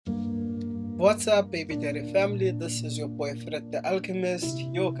What's up, baby daddy family? This is your boy Fred the Alchemist.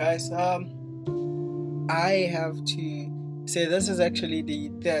 Yo, guys, I have to say this is actually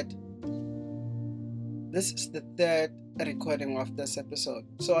the third. This is the third recording of this episode.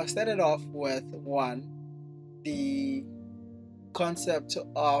 So I started off with the concept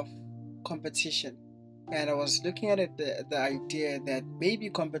of competition, and I was looking at it, the idea that maybe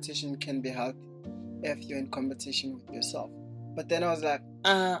competition can be healthy if you're in competition with yourself. But then I was like,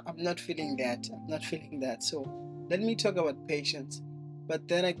 I'm not feeling that. So let me talk about patience. But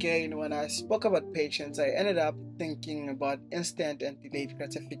then again, when I spoke about patience, I ended up thinking about instant and delayed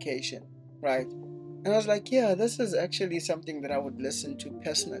gratification, right? And I was like, yeah, this is actually something that I would listen to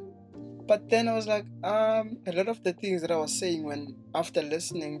personally. But then I was like, a lot of the things that I was saying when after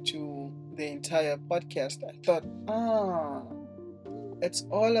listening to the entire podcast, I thought, it's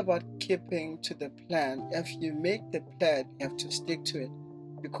all about keeping to the plan. If you make the plan, you have to stick to it.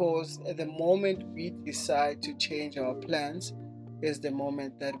 Because at the moment we decide to change our plans is the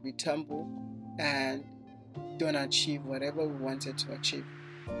moment that we tumble and don't achieve whatever we wanted to achieve.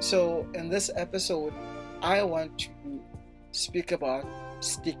 So in this episode, I want to speak about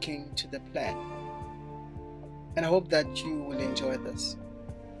sticking to the plan. And I hope that you will enjoy this.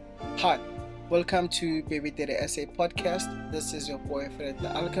 Hi. Welcome to Baby Daddy SA podcast. This is your boy Fred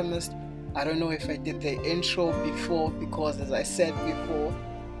the Alchemist. I don't know if I did the intro before because, as I said before,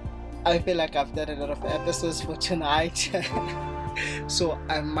 I feel like I've done a lot of episodes for tonight. So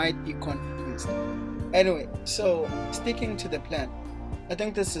I might be confused. Anyway, so sticking to the plan. I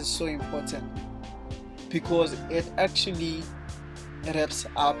think this is so important because it actually wraps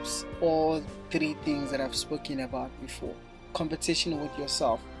up all three things that I've spoken about before. Competition with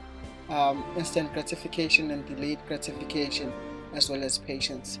yourself, instant gratification and delayed gratification, as well as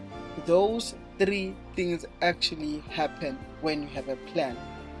patience. Those three things actually happen when you have a plan.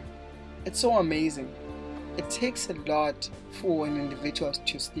 It's so amazing. It takes a lot for an individual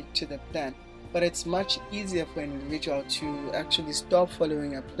to stick to the plan, but it's much easier for an individual to actually stop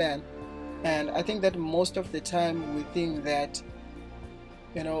following a plan. And I think that most of the time we think that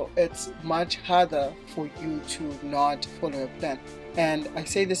it's much harder for you to not follow a plan. And I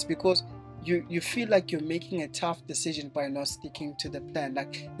say this because you feel like you're making a tough decision by not sticking to the plan.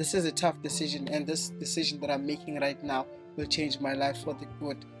 Like, this is a tough decision, and this decision that I'm making right now will change my life for the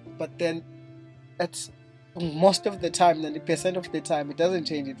good. But then it's most of the time, 90% of the time, it doesn't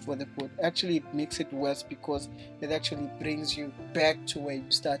change it for the good. Actually, it makes it worse because it actually brings you back to where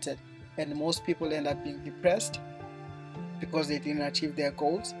you started. And most people end up being depressed because they didn't achieve their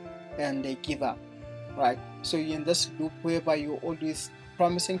goals and they give up, right? So you're in this loop whereby you're always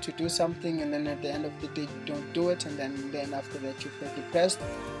promising to do something, and then at the end of the day you don't do it, and then after that you feel depressed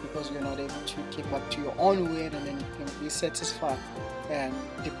because you're not able to keep up to your own word, and then you can be satisfied and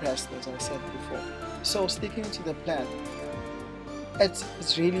depressed, as I said before. So sticking to the plan,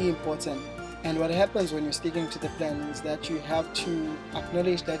 it's really important. And what happens when you're sticking to the plan is that you have to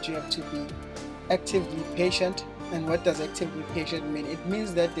acknowledge that you have to be actively patient. And what does actively patient mean? It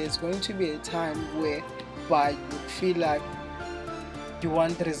means that there's going to be a time whereby you feel like you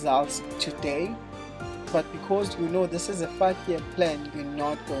want results today, but because you know this is a 5-year plan, you're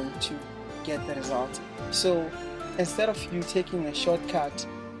not going to get the results. So instead of you taking a shortcut,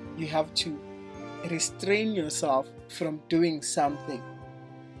 you have to restrain yourself from doing something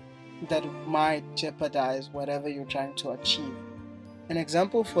that might jeopardize whatever you're trying to achieve. An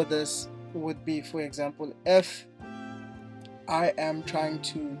example for this would be, for example, if I am trying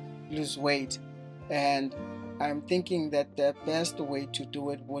to lose weight and I'm thinking that the best way to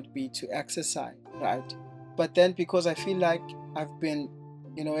do it would be to exercise, right? But then because I feel like I've been,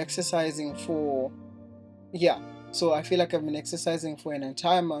 exercising so I feel like I've been exercising for an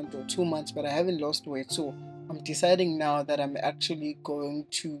entire month or 2 months, but I haven't lost weight. So I'm deciding now that I'm actually going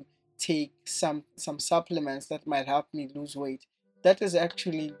to take some supplements that might help me lose weight. That is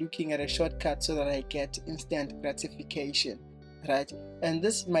actually looking at a shortcut so that I get instant gratification, right? And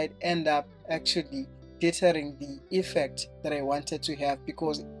this might end up actually deterring the effect that I wanted to have,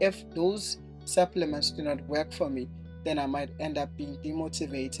 because if those supplements do not work for me, then I might end up being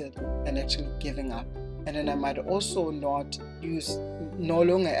demotivated and actually giving up. And then I might also no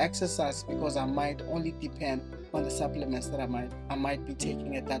longer exercise because I might only depend on the supplements that I might be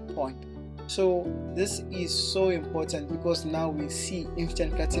taking at that point. So this is so important because now we see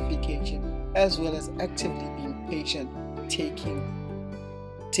instant gratification as well as actively being patient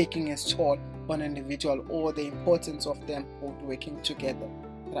taking its toll on an individual, or the importance of them both working together,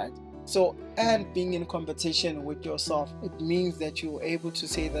 right? So, and being in competition with yourself, it means that you're able to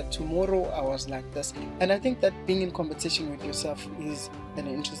say that tomorrow I was like this. And I think that being in competition with yourself is an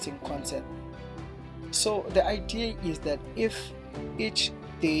interesting concept. So, the idea is that if each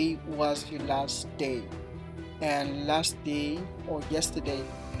day was your last day, and last day or yesterday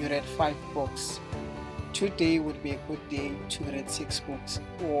you read 5 books, today would be a good day to read 6 books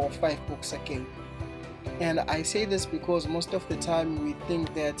or 5 books again. And I say this because most of the time we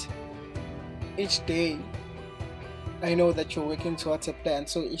think that each day, I know that you're working towards a plan,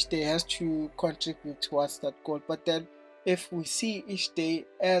 so each day has to contribute towards that goal. But then, if we see each day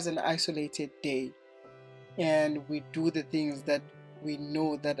as an isolated day and we do the things that we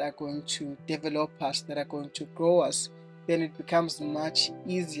know that are going to develop us, that are going to grow us, then it becomes much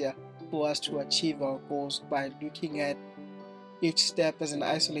easier for us to achieve our goals by looking at each step as an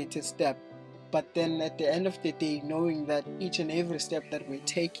isolated step. But then at the end of the day, knowing that each and every step that we're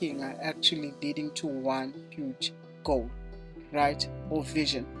taking are actually leading to one huge goal, right? Or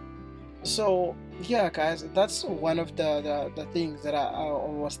vision. So yeah, guys, that's one of the things that I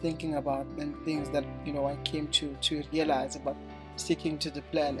was thinking about, and things that I came to realize about sticking to the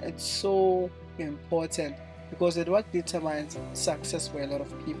plan. It's so important because it what determines success for a lot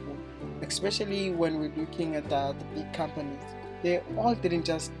of people, especially when we're looking at the big companies. They all didn't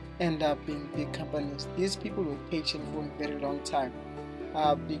just end up being big companies. These people were patient for a very long time.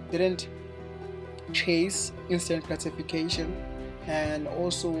 They didn't chase instant gratification, and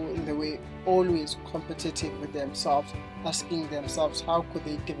also in the way always competitive with themselves, asking themselves how could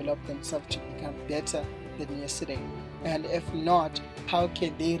they develop themselves to become better than yesterday, and if not, how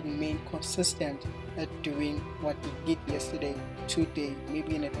can they remain consistent at doing what they did yesterday, today,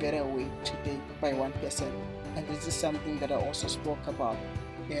 maybe in a better way today by 1%. And this is something that I also spoke about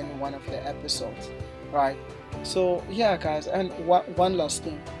in one of the episodes, right? So yeah, guys, and one last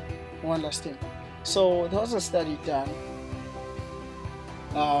thing. So there was a study done.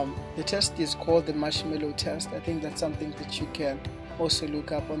 The test is called the marshmallow test. I think that's something that you can also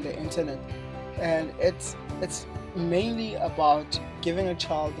look up on the internet, and it's mainly about giving a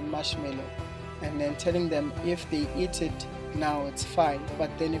child a marshmallow and then telling them if they eat it now it's fine, but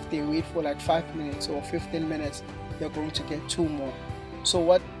then if they wait for like 5 minutes or 15 minutes, they're going to get 2 more. So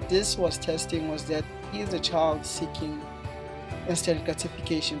what this was testing was that, is the child seeking instant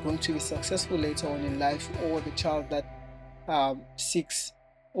gratification going to be successful later on in life, or the child that seeks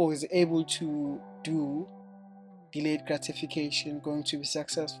or is able to do delayed gratification going to be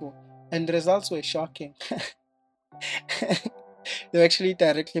successful? And the results were shocking. They're actually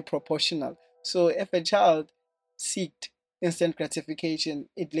directly proportional. So if a child seeked instant gratification,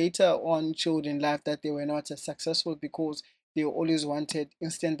 it later on showed in life that they were not as successful because they always wanted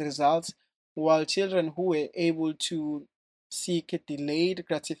instant results, while children who were able to seek a delayed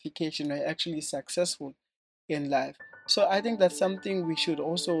gratification were actually successful in life. So I think that's something we should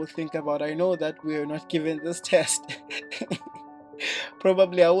also think about. I know that we are not given this test.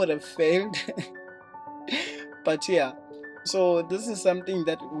 Probably I would have failed. But yeah, so this is something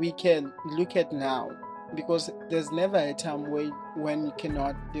that we can look at now, because there's never a time when you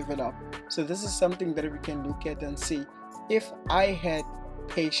cannot develop. So this is something that we can look at and see, if I had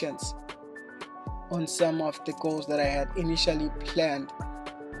patience on some of the goals that I had initially planned,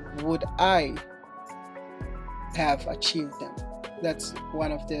 would I have achieved them? That's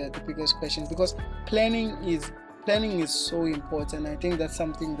one of the biggest questions, because planning is so important. I think that's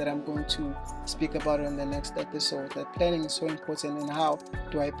something that I'm going to speak about on the next episode, that planning is so important and how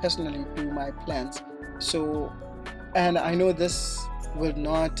do I personally do my plans. So, and I know this will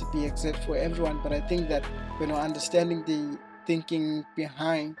not be exact for everyone, but I think that understanding the thinking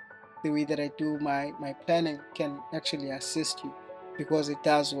behind the way that I do my planning can actually assist you, because it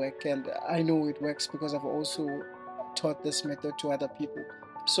does work, and I know it works because I've also taught this method to other people.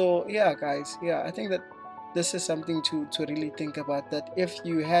 So yeah, guys, yeah, I think that this is something to really think about, that if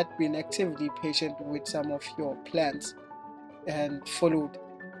you had been actively patient with some of your plans and followed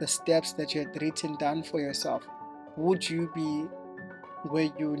the steps that you had written down for yourself, would you be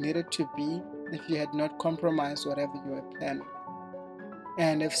where you needed to be if you had not compromised whatever you were planning?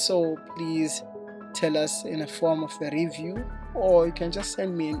 And if so, please tell us in a form of a review, or you can just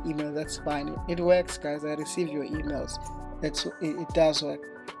send me an email. That's fine. It works, guys. I receive your emails. It does work.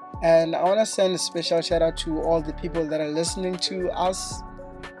 And I want to send a special shout out to all the people that are listening to us,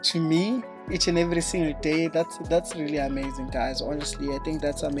 to me, each and every single day. That's really amazing, guys. Honestly, I think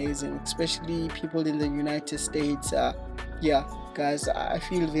that's amazing, especially people in the United States. Yeah, guys, I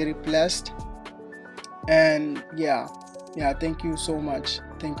feel very blessed. And yeah, thank you so much.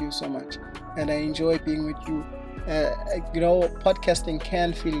 And I enjoy being with you Podcasting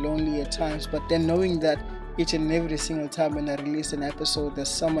can feel lonely at times, but then knowing that each and every single time when I release an episode, there's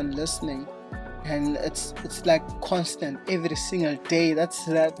someone listening, and it's like constant every single day. That's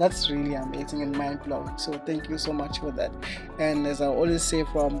really amazing and mind blowing. So thank you so much for that. And as I always say,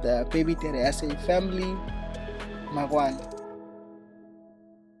 from the Baby Tere SA family, Magwan.